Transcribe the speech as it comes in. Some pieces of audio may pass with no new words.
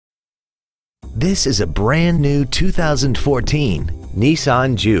This is a brand new 2014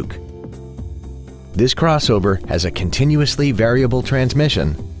 Nissan Juke. This crossover has a continuously variable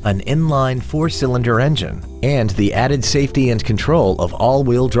transmission, an inline 4-cylinder engine, and the added safety and control of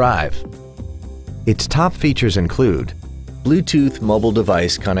all-wheel drive. Its top features include Bluetooth mobile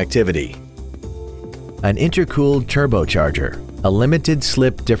device connectivity, an intercooled turbocharger, a limited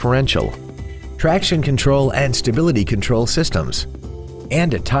slip differential, traction control and stability control systems,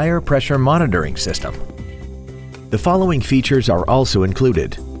 and a tire pressure monitoring system. The following features are also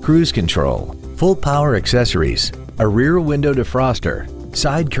included: cruise control, full power accessories, a rear window defroster,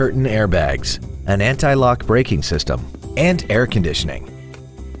 side curtain airbags, an anti-lock braking system, and air conditioning.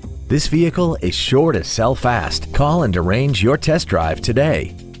 This vehicle is sure to sell fast. Call and arrange your test drive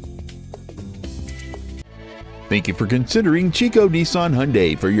today. Thank you for considering Chico Nissan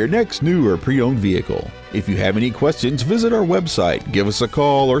Hyundai for your next new or pre-owned vehicle. If you have any questions, visit our website, give us a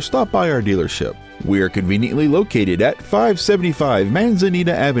call, or stop by our dealership. We are conveniently located at 575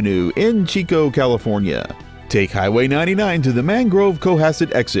 Manzanita Avenue in Chico, California. Take Highway 99 to the Mangrove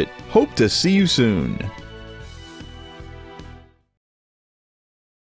Cohasset exit. Hope to see you soon.